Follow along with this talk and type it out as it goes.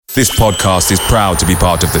This podcast is proud to be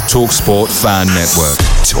part of the TalkSport Fan Network.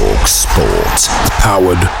 TalkSport.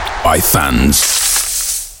 Powered by fans.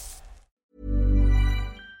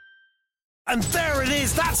 And there it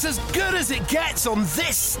is, that's as good as it gets on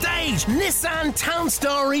this stage. Nissan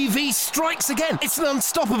Townstar EV strikes again. It's an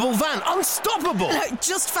unstoppable van, unstoppable.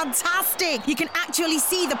 Just fantastic. You can actually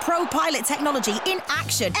see the Pro Pilot technology in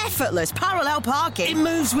action. Effortless parallel parking. It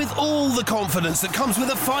moves with all the confidence that comes with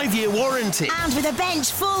a 5-year warranty. And with a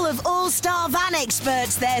bench full of all-star van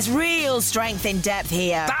experts, there's real strength in depth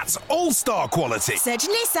here. That's all-star quality. Search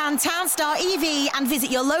Nissan Townstar EV and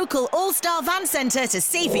visit your local all-star van centre to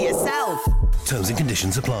see for yourself. Terms and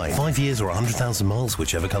conditions apply. 5 years or 100,000 miles,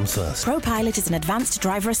 whichever comes first. Pro Pilot is an advanced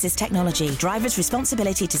driver assist technology. Driver's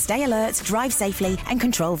responsibility to stay alert, drive safely, and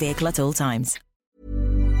control vehicle at all times.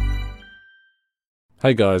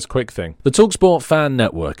 Hey guys, quick thing. The TalkSport Fan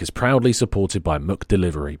Network is proudly supported by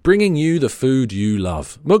McDelivery, bringing you the food you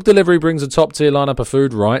love. McDelivery brings a top-tier lineup of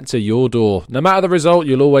food right to your door. No matter the result,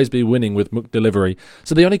 you'll always be winning with McDelivery.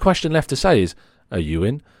 So the only question left to say is, are you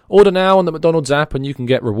in? Order now on the McDonald's app and you can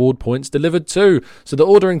get reward points delivered too. So the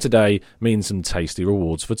ordering today means some tasty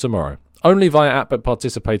rewards for tomorrow. Only via app at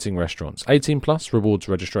participating restaurants. 18 plus, rewards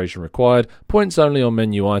registration required. Points only on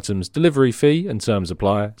menu items. Delivery fee and terms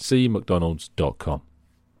apply. See mcdonalds.com.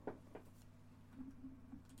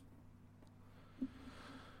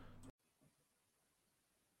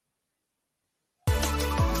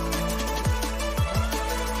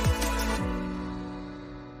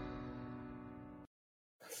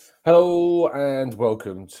 Hello and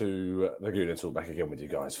welcome to the Gooner Talk, back again with you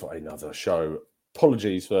guys for another show.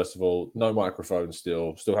 Apologies, first of all, no microphone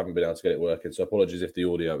still haven't been able to get it working, so apologies if the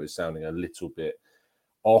audio is sounding a little bit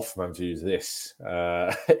off. I'm going to use this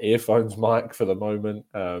earphones mic for the moment,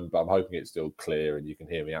 but I'm hoping it's still clear and you can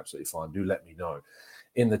hear me absolutely fine. Do let me know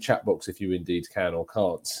in the chat box if you indeed can or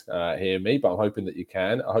can't hear me, but I'm hoping that you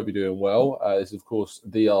can. I hope you're doing well. This is, of course,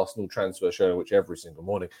 the Arsenal transfer show in which every single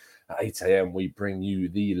morning at 8 a.m. we bring you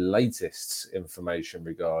the latest information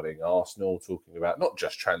regarding Arsenal, talking about not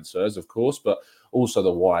just transfers, of course, but also the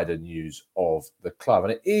wider news of the club.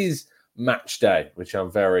 And it is match day, which I'm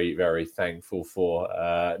very, very thankful for.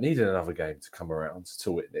 Needed another game to come around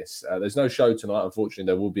to witness. There's no show tonight, unfortunately.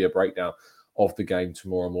 There will be a breakdown of the game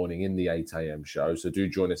tomorrow morning in the 8 a.m. show. So do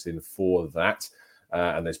join us in for that.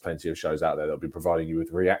 And there's plenty of shows out there that'll be providing you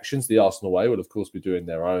with reactions. The Arsenal Way will, of course, be doing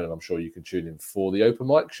their own. And I'm sure you can tune in for the Open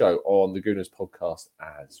Mic show on the Gooners podcast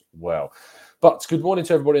as well. But good morning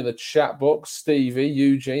to everybody in the chat box. Stevie,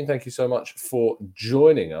 Eugene, thank you so much for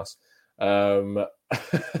joining us.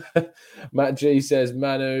 Matt G says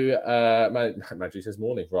Manu. Matt G says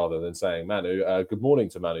morning rather than saying Manu. Good morning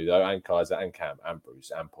to Manu, though, and Kaiser, and Cam, and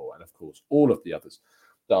Bruce, and Paul, and of course all of the others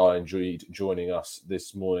that I enjoyed joining us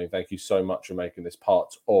this morning. Thank you so much for making this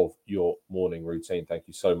part of your morning routine. Thank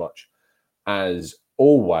you so much, as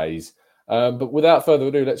always. But without further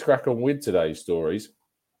ado, let's crack on with today's stories.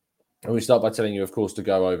 And we start by telling you, of course, to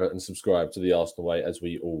go over and subscribe to the Arsenal Way, as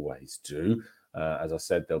we always do. As I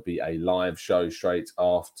said, there'll be a live show straight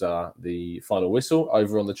after the final whistle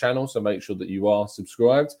over on the channel, so make sure that you are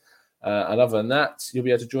subscribed. And other than that, you'll be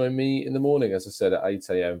able to join me in the morning, as I said, at 8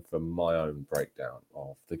 a.m. for my own breakdown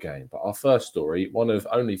of the game. But our first story, one of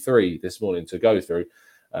only 3 this morning to go through,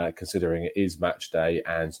 considering it is match day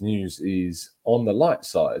and news is on the light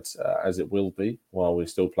side, as it will be while we're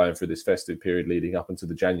still playing through this festive period leading up into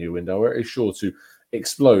the January window, where it is sure to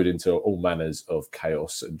explode into all manners of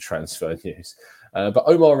chaos and transfer news. But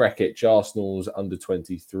Omar Rekik, Arsenal's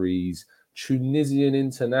under-23s Tunisian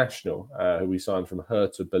international, who we signed from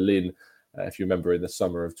Hertha Berlin, if you remember, in the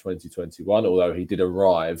summer of 2021, although he did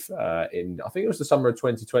arrive I think it was the summer of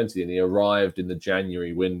 2020, and he arrived in the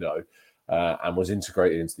January window and was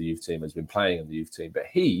integrated into the youth team, has been playing in the youth team. But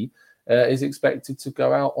he is expected to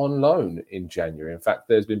go out on loan in January. In fact,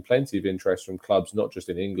 there's been plenty of interest from clubs, not just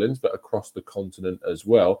in England, but across the continent as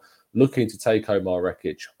well, looking to take Omar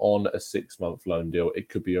Rekik on a 6-month loan deal. It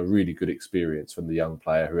could be a really good experience from the young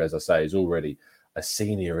player who, as I say, is already a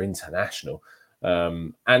senior international.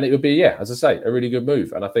 And it would be, as I say, a really good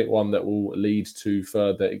move. And I think one that will lead to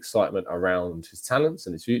further excitement around his talents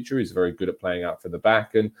and his future. He's very good at playing out from the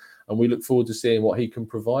back. And we look forward to seeing what he can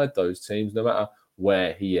provide those teams, no matter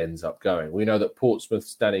where he ends up going. We know that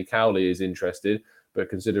Portsmouth's Danny Cowley is interested, but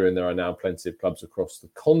considering there are now plenty of clubs across the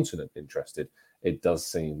continent interested, it does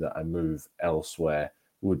seem that a move elsewhere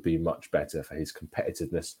would be much better for his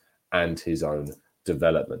competitiveness and his own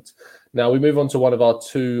development. Now we move on to one of our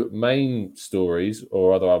 2 main stories,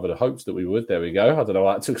 or rather I would have hoped that we would. There we go. I don't know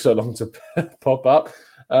why it took so long to pop up.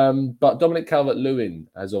 But Dominic Calvert-Lewin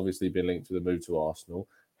has obviously been linked to the move to Arsenal.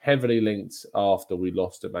 heavily linked after we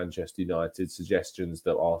lost at Manchester United, suggestions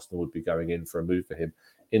that Arsenal would be going in for a move for him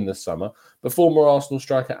in the summer. But former Arsenal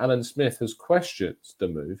striker Alan Smith has questioned the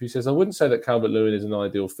move. He says, I wouldn't say that Calvert-Lewin is an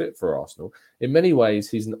ideal fit for Arsenal. In many ways,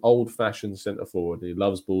 he's an old-fashioned centre-forward. He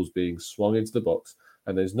loves balls being swung into the box,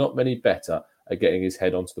 and there's not many better at getting his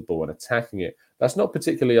head onto the ball and attacking it. That's not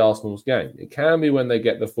particularly Arsenal's game. It can be when they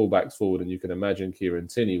get the fullbacks forward, and you can imagine Kieran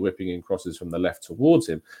Tierney whipping in crosses from the left towards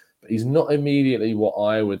him. But he's not immediately what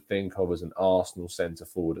I would think of as an Arsenal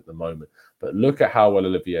centre-forward at the moment. But look at how well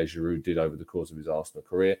Olivier Giroud did over the course of his Arsenal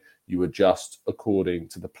career. You adjust according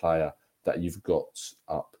to the player that you've got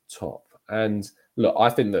up top. And look,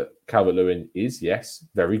 I think that Calvert-Lewin is, yes,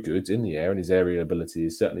 very good in the air, and his aerial ability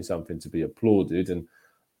is certainly something to be applauded, and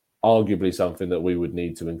arguably something that we would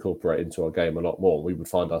need to incorporate into our game a lot more. We would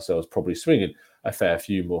find ourselves probably swinging a fair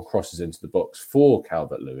few more crosses into the box for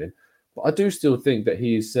Calvert-Lewin. But I do still think that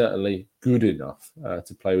he is certainly good enough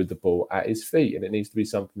to play with the ball at his feet. And it needs to be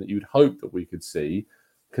something that you would hope that we could see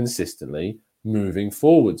consistently moving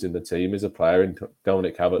forwards in the team as a player in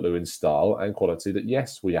Dominic Calvert-Lewin's style and quality that,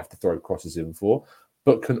 yes, we have to throw crosses in for,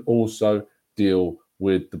 but can also deal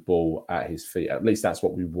with the ball at his feet. At least that's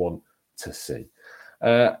what we want to see.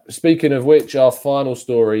 Speaking of which, our final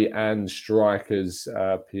story and strikers,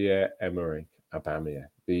 Pierre-Emerick Aubameyang,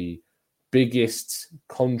 the biggest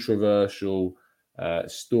controversial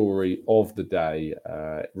story of the day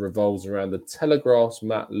revolves around the Telegraph's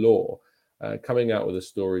Matt Law coming out with a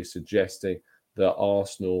story suggesting that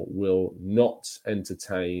Arsenal will not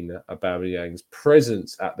entertain Aubameyang's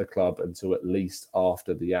presence at the club until at least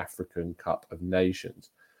after the African Cup of Nations,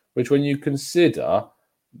 which when you consider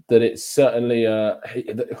that it's certainly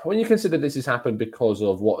when you consider this has happened because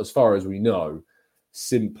of what, as far as we know,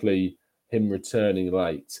 simply him returning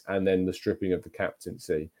late and then the stripping of the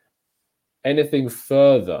captaincy. Anything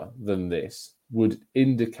further than this would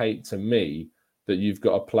indicate to me that you've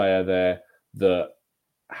got a player there that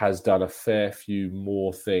has done a fair few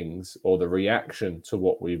more things, or the reaction to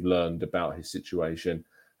what we've learned about his situation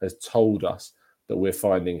has told us that we're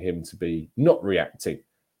finding him to be not reacting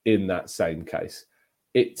in that same case.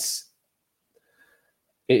 It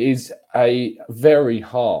is a very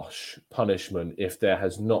harsh punishment if there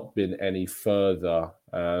has not been any further,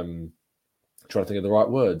 trying to think of the right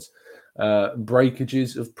words,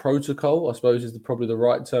 breakages of protocol, I suppose is probably the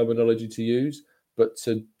right terminology to use, but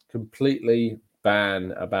to completely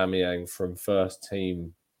ban Aubameyang from first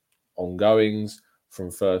team ongoings,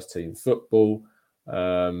 from first team football,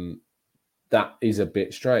 that is a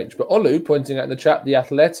bit strange. But Olu, pointing out in the chat, The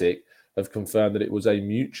Athletic have confirmed that it was a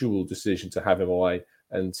mutual decision to have him away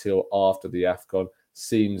until after the AFCON.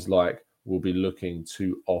 Seems like we'll be looking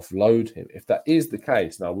to offload him. If that is the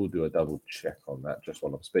case, now we'll do a double check on that just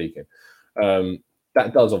while I'm speaking.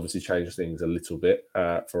 That does obviously change things a little bit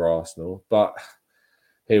for Arsenal, but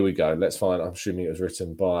here we go. Let's find. I'm assuming it was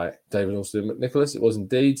written by David Alston McNicholas. It was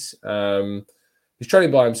indeed. He's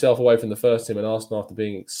training by himself away from the first team in Arsenal after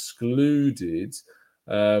being excluded.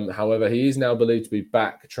 However, he is now believed to be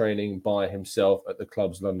back training by himself at the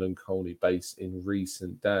club's London Colney base in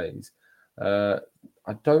recent days. I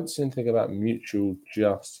don't see anything about mutual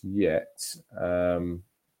just yet,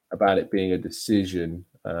 about it being a decision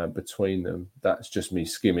between them. That's just me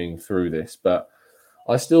skimming through this. But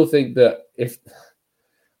I still think that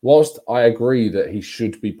whilst I agree that he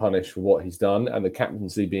should be punished for what he's done, and the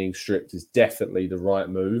captaincy being stripped is definitely the right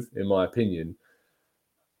move, in my opinion,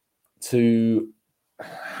 to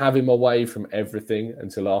have him away from everything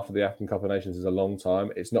until after the African Cup of Nations is a long time.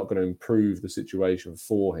 It's not going to improve the situation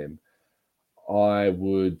for him. I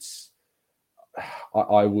would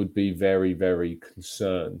be very, very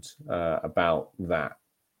concerned about that.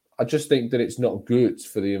 I just think that it's not good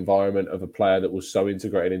for the environment of a player that was so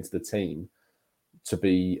integrated into the team to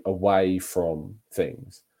be away from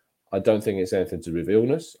things. I don't think it's anything to do with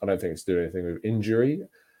illness. I don't think it's to do anything with injury.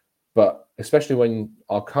 But especially when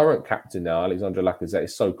our current captain now, Alexandre Lacazette,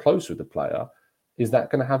 is so close with the player, is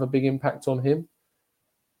that going to have a big impact on him?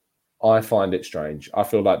 I find it strange. I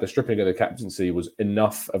feel like the stripping of the captaincy was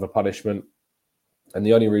enough of a punishment. And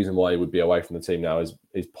the only reason why he would be away from the team now is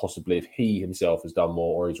possibly if he himself has done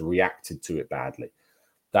more or has reacted to it badly.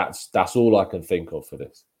 That's all I can think of for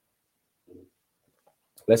this.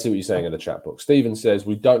 Let's see what you're saying in the chat box. Stephen says,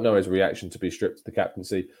 we don't know his reaction to be stripped of the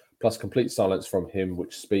captaincy, plus complete silence from him,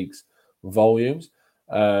 which speaks volumes.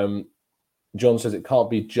 John says it can't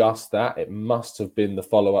be just that. It must have been the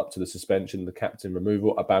follow-up to the suspension, the captain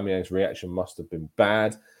removal. Aubameyang's reaction must have been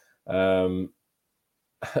bad.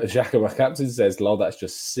 Jacques, my captain, says, lol, that's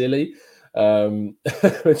just silly.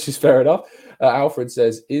 which is fair enough. Alfred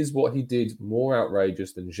says, is what he did more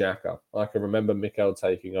outrageous than Xhaka? I can remember Mikel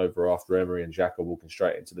taking over after Emery and Xhaka walking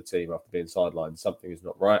straight into the team after being sidelined. Something is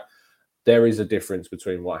not right. There is a difference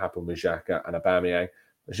between what happened with Xhaka and Aubameyang.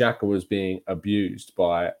 Xhaka was being abused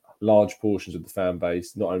by large portions of the fan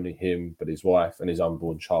base, not only him, but his wife and his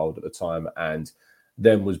unborn child at the time, and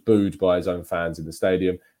then was booed by his own fans in the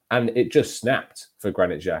stadium. And it just snapped for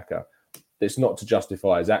Granit Xhaka. It's not to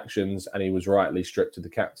justify his actions, and he was rightly stripped of the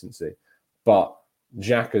captaincy. But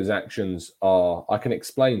Xhaka's actions are, I can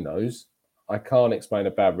explain those. I can't explain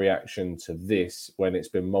a bad reaction to this when it's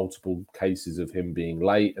been multiple cases of him being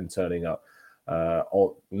late and turning up not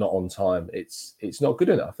on time. It's not good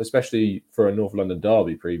enough, especially for a North London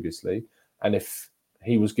derby previously. And if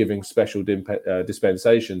he was giving special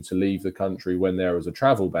dispensation to leave the country when there was a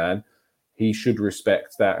travel ban, he should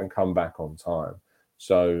respect that and come back on time.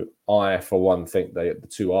 So I, for one, think the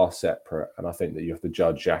two are separate. And I think that you have to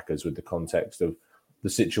judge Xhaka's with the context of the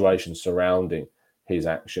situation surrounding his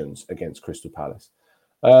actions against Crystal Palace.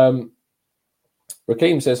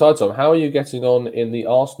 Rakeem says, hi, Tom. How are you getting on in the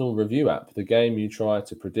Arsenal review app, the game you try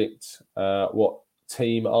to predict what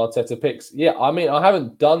team Arteta picks? Yeah, I mean, I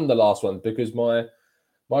haven't done the last one because my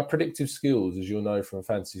predictive skills, as you'll know from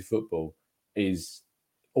fantasy football, is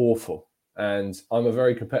awful. And I'm a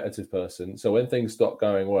very competitive person. So when things stop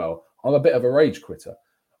going well, I'm a bit of a rage quitter.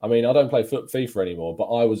 I mean, I don't play FIFA anymore, but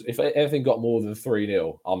if anything got more than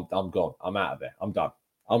 3-0, I'm gone. I'm out of there. I'm done.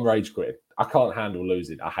 I'm rage quitting. I can't handle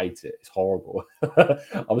losing. I hate it. It's horrible.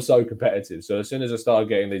 I'm so competitive. So as soon as I started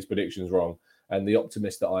getting these predictions wrong, and the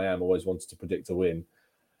optimist that I am always wanted to predict a win,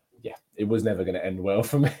 yeah, it was never going to end well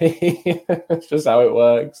for me. It's just how it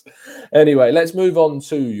works. Anyway, let's move on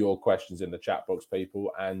to your questions in the chat box,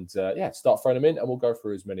 people. And start throwing them in, and we'll go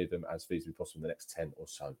through as many of them as feasibly possible in the next 10 or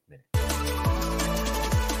so minutes.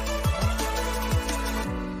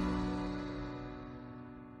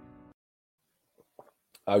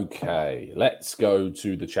 Okay, let's go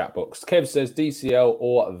to the chat box. Kev says DCL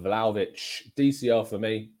or Vlahovic. DCL for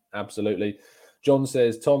me, absolutely. John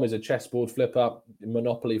says Tom is a chessboard flipper,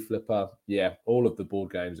 Monopoly flipper. Yeah, all of the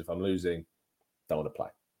board games, if I'm losing, don't want to play.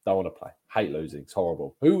 Don't want to play. Hate losing. It's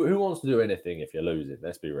horrible. Who wants to do anything if you're losing?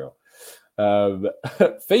 Let's be real.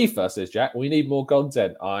 FIFA, says Jack, we need more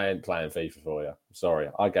content. I ain't playing FIFA for you. Sorry,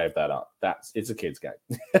 I gave that up. It's a kid's game.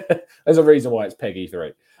 There's a reason why it's PEGI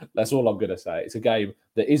 3. That's all I'm going to say. It's a game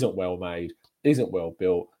that isn't well made, isn't well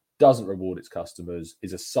built, doesn't reward its customers,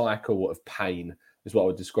 is a cycle of pain, is what I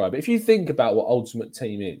would describe it. If you think about what Ultimate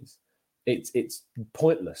Team is, it's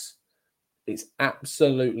pointless. It's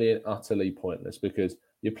absolutely and utterly pointless because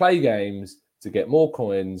you play games to get more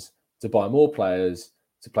coins, to buy more players,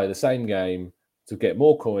 to play the same game, to get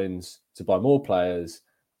more coins, to buy more players,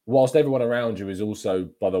 whilst everyone around you is also,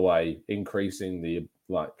 by the way, increasing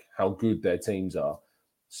how good their teams are.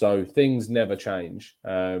 So things never change.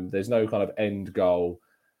 There's no kind of end goal.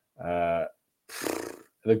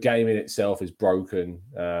 The game in itself is broken.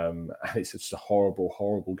 And it's just a horrible,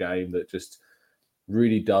 horrible game that just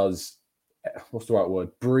really does, what's the right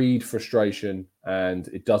word? Breed frustration, and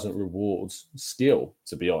it doesn't reward skill,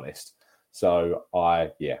 to be honest. So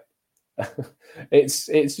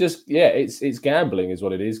it's gambling is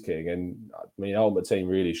what it is, King. And I mean, Ultimate Team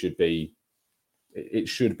really should be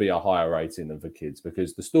a higher rating than for kids,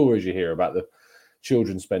 because the stories you hear about the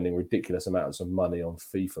children spending ridiculous amounts of money on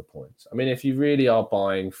FIFA points. I mean, if you really are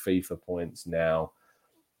buying FIFA points now,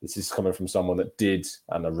 this is coming from someone that did,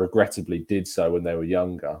 and regrettably did so when they were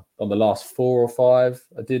younger. On the last 4 or 5,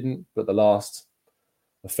 I didn't, but a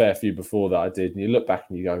fair few before that I did. And you look back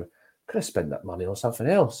and you go, could have spent that money on something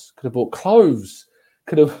else. Could have bought clothes.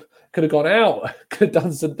 Could have gone out. Could have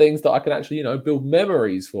done some things that I can actually, build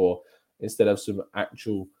memories for instead of some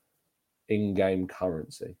actual in-game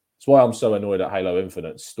currency. That's why I'm so annoyed at Halo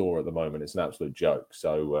Infinite's store at the moment. It's an absolute joke.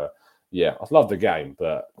 So, I love the game,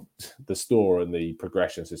 but the store and the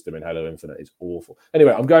progression system in Halo Infinite is awful.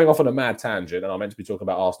 Anyway, I'm going off on a mad tangent, and I'm meant to be talking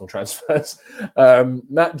about Arsenal transfers.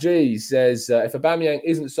 Matt G says, if Aubameyang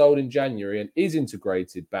isn't sold in January and is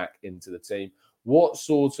integrated back into the team, what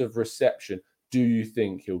sort of reception do you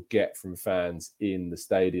think he'll get from fans in the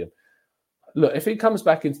stadium? Look, if he comes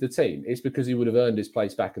back into the team, it's because he would have earned his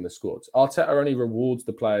place back in the squad. Arteta only rewards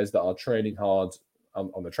the players that are training hard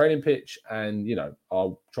on the training pitch and,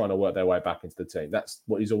 are trying to work their way back into the team. That's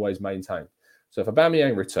what he's always maintained. So if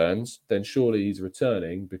Aubameyang returns, then surely he's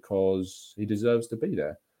returning because he deserves to be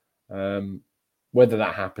there. Whether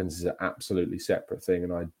that happens is an absolutely separate thing,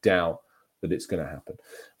 and I doubt that it's going to happen.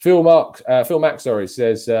 Phil Mack,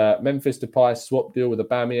 says Memphis Depay swap deal with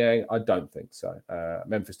Aubameyang. I don't think so.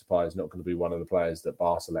 Memphis Depay is not going to be one of the players that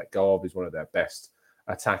Barca let go of. He's one of their best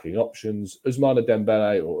attacking options. Usman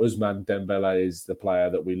Dembele is the player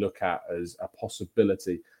that we look at as a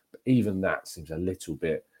possibility, but even that seems a little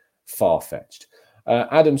bit far-fetched.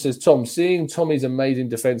 Adam says, Tom, seeing Tommy's amazing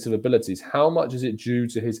defensive abilities, how much is it due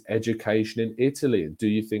to his education in Italy? And do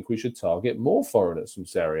you think we should target more foreigners from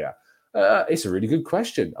Serie A? It's a really good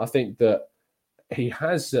question. I think that he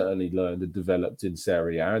has certainly learned and developed in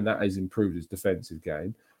Serie A, and that has improved his defensive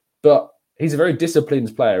game. But he's a very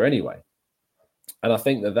disciplined player anyway. And I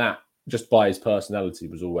think that just by his personality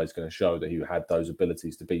was always going to show that he had those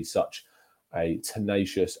abilities to be such a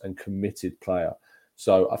tenacious and committed player.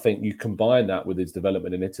 So I think you combine that with his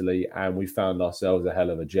development in Italy, and we found ourselves a hell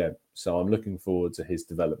of a gem. So I'm looking forward to his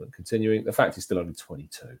development continuing. The fact he's still only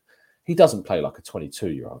 22. He doesn't play like a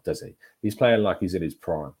 22-year-old, does he? He's playing like he's in his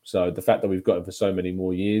prime. So the fact that we've got him for so many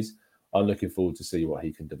more years, I'm looking forward to see what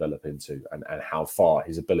he can develop into and how far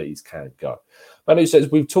his abilities can go. Manu says,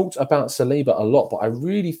 we've talked about Saliba a lot, but I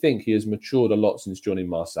really think he has matured a lot since joining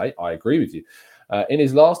Marseille. I agree with you. In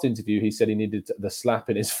his last interview, he said he needed the slap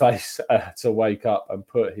in his face to wake up and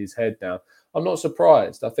put his head down. I'm not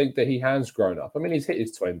surprised. I think that he has grown up. I mean, he's hit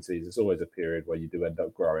his 20s. It's always a period where you do end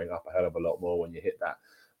up growing up a hell of a lot more when you hit that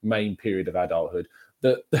main period of adulthood.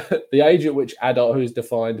 The age at which adulthood is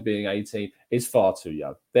defined being 18 is far too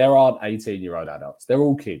young. There aren't 18-year-old adults. They're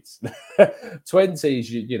all kids. 20s,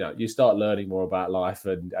 you start learning more about life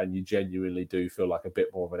and you genuinely do feel like a bit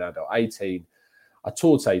more of an adult. 18, I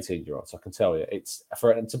taught 18-year-olds, I can tell you.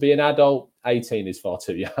 To be an adult, 18 is far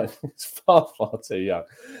too young. It's far, far too young.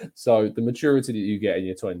 So the maturity that you get in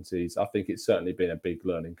your 20s, I think it's certainly been a big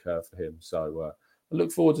learning curve for him. So I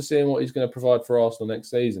look forward to seeing what he's going to provide for Arsenal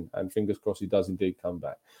next season. And fingers crossed he does indeed come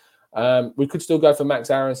back. We could still go for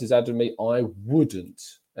Max Aaron, says Adam me. I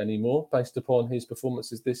wouldn't anymore based upon his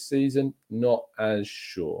performances this season. Not as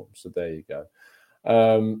sure. So there you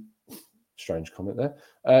go. Strange comment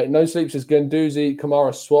there. No Sleep says Guendouzi,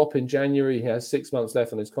 Kamara swap in January. He has 6 months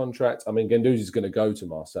left on his contract. I mean, Guendouzi's going to go to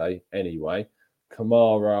Marseille anyway.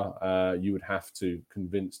 Kamara, you would have to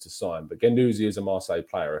convince to sign. But Guendouzi is a Marseille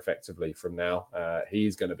player effectively from now.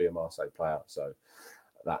 He's going to be a Marseille player. So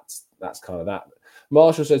that's kind of that.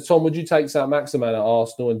 Marshall says, Tom, would you take Saint-Maximin at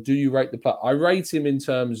Arsenal? And do you rate the player? I rate him in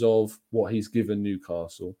terms of what he's given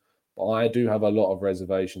Newcastle. But I do have a lot of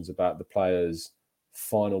reservations about the player's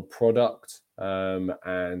final product,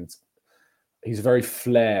 and he's a very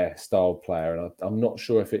flair style player, and I'm not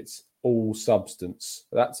sure if it's all substance.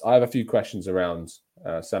 I have a few questions around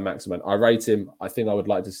Saint-Maximin. I rate him. I think I would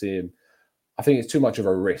like to see him. I think it's too much of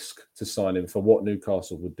a risk to sign him for what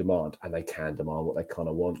Newcastle would demand, and they can demand what they kind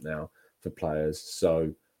of want now for players.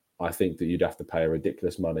 So I think that you'd have to pay a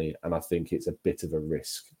ridiculous money, and I think it's a bit of a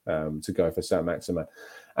risk to go for Saint-Maximin.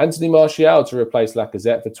 Anthony Martial to replace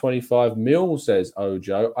Lacazette for 25 mil, says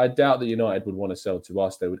Ojo. I doubt that United would want to sell to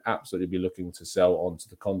us. They would absolutely be looking to sell onto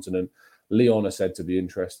the continent. Lyon are said to be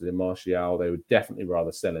interested in Martial. They would definitely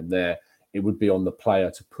rather sell him there. It would be on the player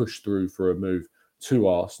to push through for a move to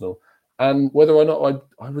Arsenal. And whether or not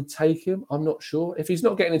I would take him, I'm not sure. If he's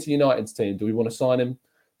not getting into United's team, do we want to sign him?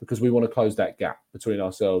 Because we want to close that gap between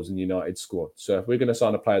ourselves and United's squad. So if we're going to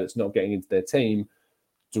sign a player that's not getting into their team,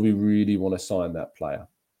 do we really want to sign that player?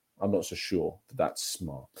 I'm not so sure that that's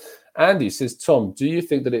smart. Andy says, Tom, do you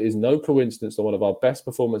think that it is no coincidence that one of our best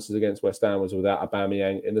performances against West Ham was without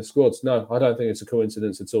Aubameyang in the squads? No, I don't think it's a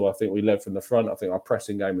coincidence at all. I think we led from the front. I think our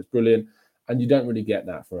pressing game was brilliant. And you don't really get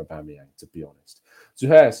that from Aubameyang, to be honest.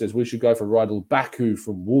 Zuhair says we should go for Rydal Baku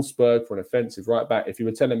from Wolfsburg for an offensive right back. If you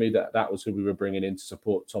were telling me that that was who we were bringing in to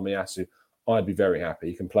support Tomiyasu, I'd be very happy.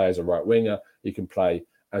 He can play as a right winger. He can play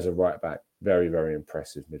as a right back. Very, very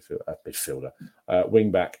impressive midfielder.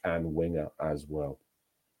 Wing back and winger as well.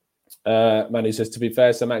 Manu says, to be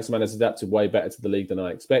fair, Saint-Maximin has adapted way better to the league than I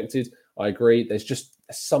expected. I agree. There's just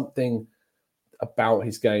something about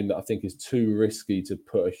his game that I think is too risky to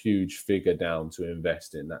put a huge figure down to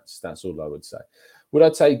invest in. That's all I would say. Would I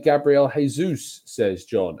take Gabriel Jesus, says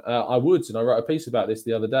John? I would, and I wrote a piece about this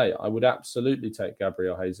the other day. I would absolutely take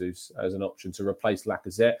Gabriel Jesus as an option to replace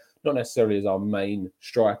Lacazette, not necessarily as our main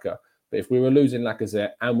striker, but if we were losing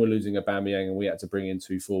Lacazette and we're losing Aubameyang and we had to bring in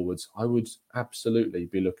two forwards, I would absolutely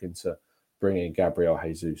be looking to bring in Gabriel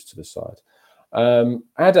Jesus to the side.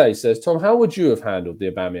 Ade says, Tom, how would you have handled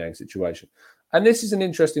the Aubameyang situation? And this is an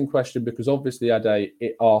interesting question because obviously, Ade,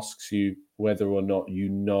 it asks you whether or not you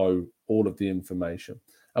know all of the information.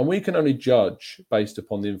 And we can only judge based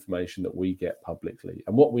upon the information that we get publicly.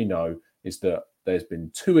 And what we know is that there's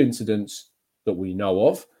been 2 incidents that we know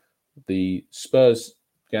of the Spurs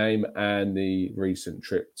game and the recent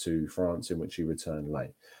trip to France in which he returned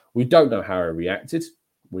late. We don't know how he reacted.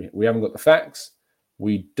 We haven't got the facts.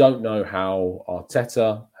 We don't know how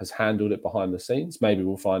Arteta has handled it behind the scenes. Maybe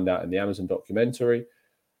we'll find out in the Amazon documentary.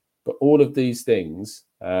 But all of these things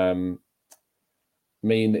mean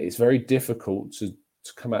that it's very difficult to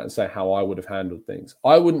come out and say how I would have handled things.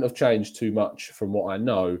 I wouldn't have changed too much from what I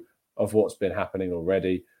know of what's been happening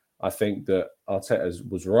already. I think that Arteta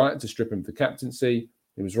was right to strip him for captaincy.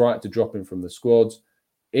 He was right to drop him from the squad.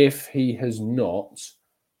 If he has not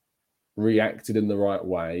reacted in the right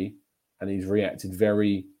way, and he's reacted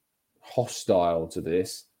very hostile to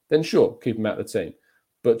this, then sure, keep him out of the team.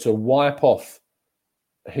 But to wipe off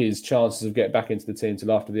his chances of getting back into the team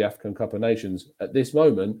till after the African Cup of Nations, at this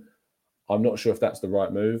moment, I'm not sure if that's the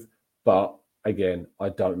right move. But again, I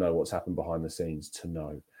don't know what's happened behind the scenes to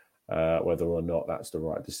know whether or not that's the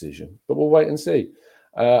right decision. But we'll wait and see.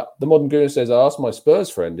 The Modern Gooner says, I asked my Spurs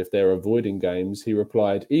friend if they're avoiding games. He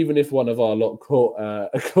replied, even if one of our lot caught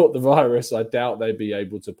the virus, I doubt they'd be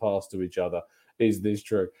able to pass to each other. Is this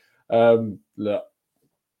true? Look,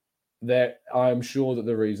 I'm sure that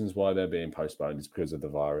the reasons why they're being postponed is because of the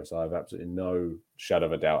virus. I have absolutely no shadow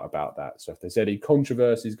of a doubt about that. So if there's any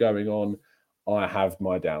controversies going on, I have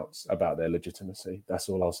my doubts about their legitimacy. That's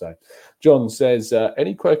all I'll say. John says,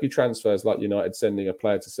 any quirky transfers like United sending a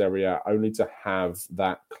player to Serie A only to have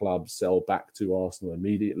that club sell back to Arsenal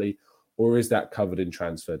immediately, or is that covered in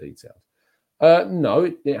transfer details?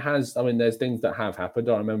 No, it has. I mean, there's things that have happened.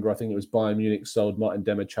 I remember, I think it was Bayern Munich sold Martin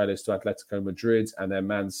Demichelis to Atletico Madrid, and then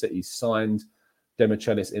Man City signed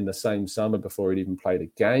Demichelis in the same summer before he'd even played a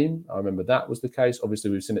game. I remember that was the case.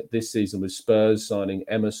 Obviously, we've seen it this season with Spurs signing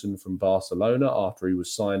Emerson from Barcelona after he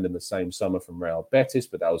was signed in the same summer from Real Betis,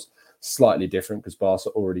 but that was slightly different because Barca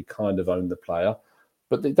already kind of owned the player.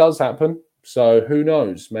 But it does happen. So who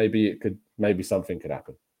knows? Maybe something could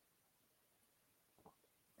happen.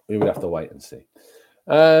 We would have to wait and see.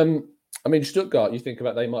 I mean, Stuttgart, you think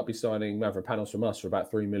about they might be signing Mavropanos from us for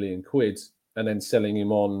about 3 million quid and then selling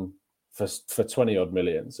him on for 20 odd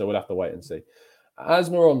million. So we'll have to wait and see.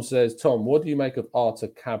 Asmarom says, Tom, what do you make of Arthur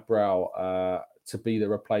Cabral to be the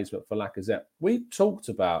replacement for Lacazette? We talked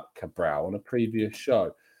about Cabral on a previous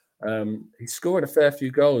show. He's scored a fair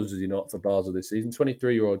few goals, is he not, for Basel this season?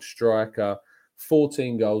 23-year-old striker,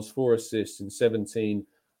 14 goals, 4 assists in 17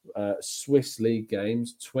 Swiss League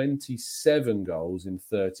games, 27 goals in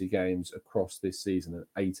 30 games across this season and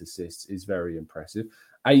 8 assists is very impressive.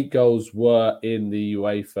 8 goals were in the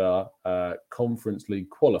UEFA Conference League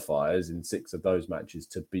qualifiers in 6 of those matches,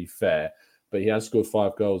 to be fair. But he has scored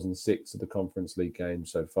 5 goals in 6 of the Conference League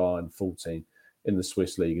games so far and 14 in the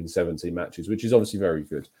Swiss League in 17 matches, which is obviously very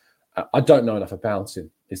good. I don't know enough about him,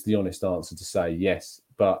 is the honest answer to say yes.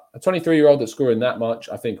 But a 23-year-old that's scoring that much,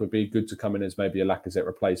 I think would be good to come in as maybe a Lacazette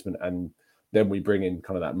replacement, and then we bring in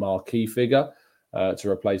kind of that marquee figure to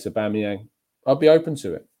replace Aubameyang. I'd be open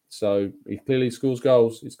to it. So he clearly scores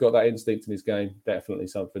goals. He's got that instinct in his game. Definitely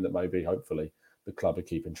something that maybe, hopefully, the club are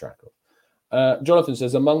keeping track of. Jonathan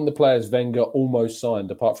says, among the players Wenger almost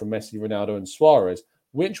signed, apart from Messi, Ronaldo and Suarez,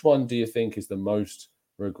 which one do you think is the most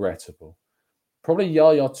regrettable? Probably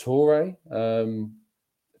Yaya Toure.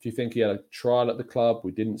 If you think he had a trial at the club,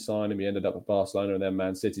 we didn't sign him. He ended up at Barcelona and then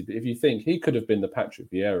Man City. But if you think he could have been the Patrick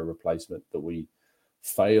Vieira replacement that we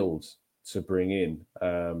failed to bring in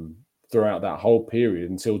throughout that whole period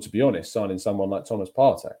until, to be honest, signing someone like Thomas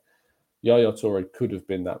Partey. Yaya Toure could have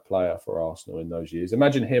been that player for Arsenal in those years.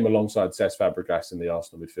 Imagine him alongside Cesc Fabregas in the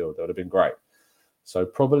Arsenal midfield. That would have been great. So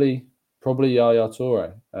probably Yaya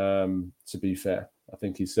Toure, to be fair. I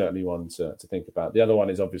think he's certainly one to think about. The other one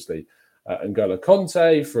is obviously N'Golo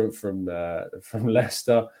Conte from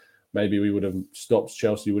Leicester. Maybe we would have stopped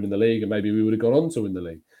Chelsea winning the league and maybe we would have gone on to win the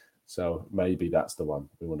league. So maybe that's the one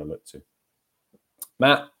we want to look to.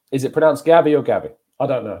 Matt, is it pronounced Gabby or Gabby? I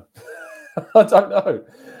don't know. I don't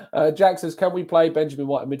know. Jack says, can we play Benjamin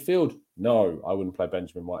White in midfield? No, I wouldn't play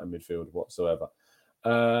Benjamin White in midfield whatsoever.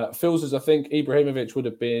 Phil says, I think Ibrahimovic would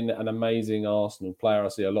have been an amazing Arsenal player. I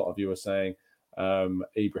see a lot of you are saying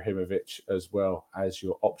Ibrahimovic as well as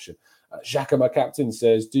your option. Xhaka, my captain,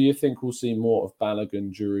 says, do you think we'll see more of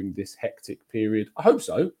Balogun during this hectic period? I hope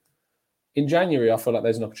so. In January, I feel like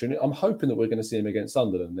there's an opportunity. I'm hoping that we're going to see him against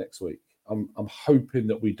Sunderland next week. I'm hoping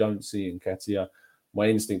that we don't see Nketiah. My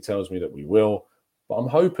instinct tells me that we will, but I'm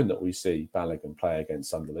hoping that we see Balogun play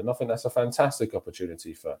against Sunderland. I think that's a fantastic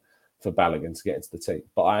opportunity for Balogun to get into the team.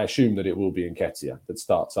 But I assume that it will be Nketiah that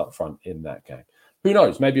starts up front in that game. Who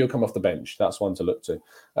knows? Maybe he'll come off the bench. That's one to look to.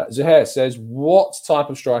 Zaher says, what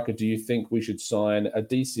type of striker do you think we should sign? A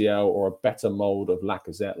DCL or a better mould of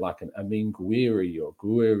Lacazette, like an Amin Gouiri or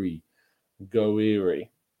Gouiri? Goiri.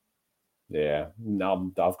 Yeah,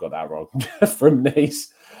 no, I've got that wrong. From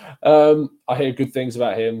Nice. I hear good things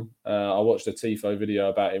about him. I watched a Tifo video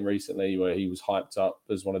about him recently where he was hyped up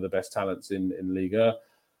as one of the best talents in Liga.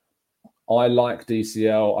 I like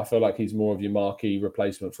DCL. I feel like he's more of your marquee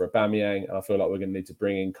replacement for Aubameyang, and I feel like we're going to need to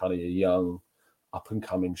bring in kind of your young,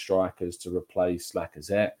 up-and-coming strikers to replace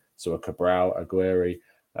Lacazette, so a Cabral, a Guerri,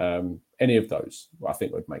 any of those I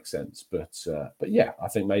think would make sense. But yeah, I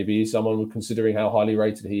think maybe someone, considering how highly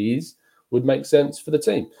rated he is, would make sense for the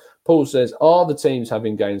team. Paul says, are the teams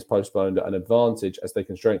having games postponed at an advantage as they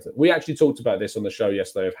can strengthen? We actually talked about this on the show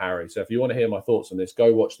yesterday with Harry. So if you want to hear my thoughts on this,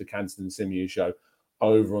 go watch the Canton and Simeon show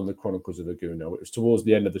over on the Chronicles of Aguna. It was towards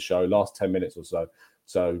the end of the show, last 10 minutes or so.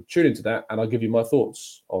 So tune into that and I'll give you my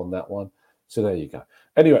thoughts on that one. So there you go.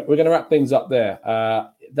 Anyway, we're going to wrap things up there.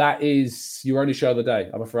 That is your only show of the day,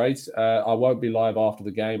 I'm afraid. I won't be live after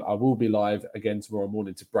the game. I will be live again tomorrow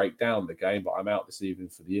morning to break down the game, but I'm out this evening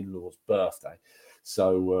for the in-law's birthday.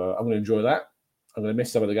 So I'm going to enjoy that. I'm going to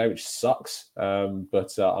miss some of the game, which sucks. But I'm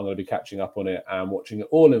going to be catching up on it and watching it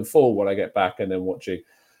all in full when I get back, and then watching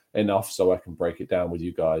enough so I can break it down with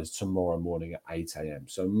you guys tomorrow morning at 8 a.m.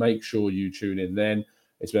 So make sure you tune in then.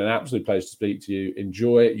 It's been an absolute pleasure to speak to you.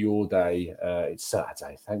 Enjoy your day. It's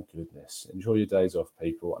Saturday, thank goodness. Enjoy your days off,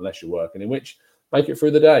 people, unless you're working, in which make it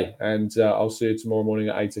through the day. And I'll see you tomorrow morning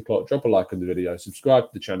at 8 o'clock. Drop a like on the video. Subscribe to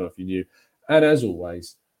the channel if you're new. And as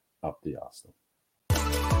always, up the Arsenal.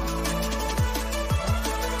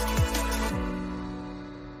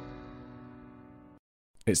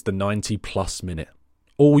 It's the 90-plus minute.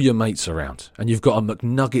 All your mates around, and you've got a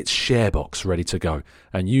McNuggets share box ready to go,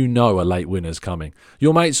 and you know a late winner's coming.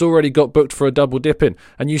 Your mate's already got booked for a double dipping,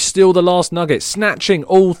 and you steal the last nugget, snatching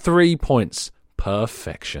all 3 points.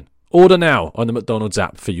 Perfection. Order now on the McDonald's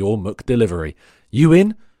app for your McDelivery. You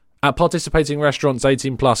in? At participating restaurants,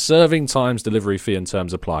 18 plus, serving times, delivery fee and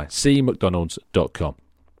terms apply. See mcdonalds.com.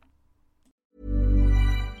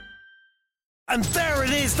 And there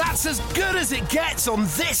it is, that's as good as it gets on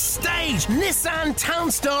this stage. Nissan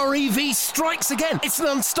Townstar EV strikes again. It's an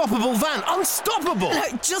unstoppable van, unstoppable. No,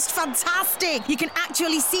 just fantastic. You can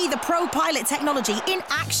actually see the Pro Pilot technology in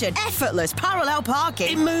action. Effortless parallel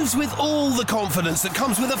parking. It moves with all the confidence that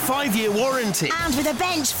comes with a 5-year warranty. And with a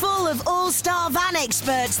bench full of all-star van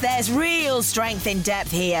experts, there's real strength in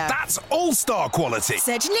depth here. That's all-star quality.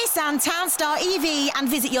 Search Nissan Townstar EV and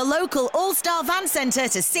visit your local all-star van centre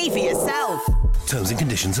to see for yourself. Terms and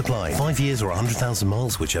conditions apply. 5 years or 100,000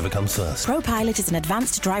 miles, whichever comes first. Pro Pilot is an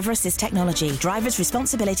advanced driver assist technology. Driver's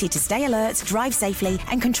responsibility to stay alert, drive safely,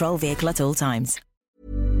 and control vehicle at all times.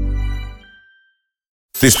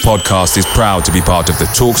 This podcast is proud to be part of the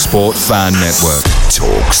TalkSport Fan Network.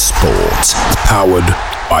 TalkSport. Powered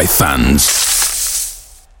by fans.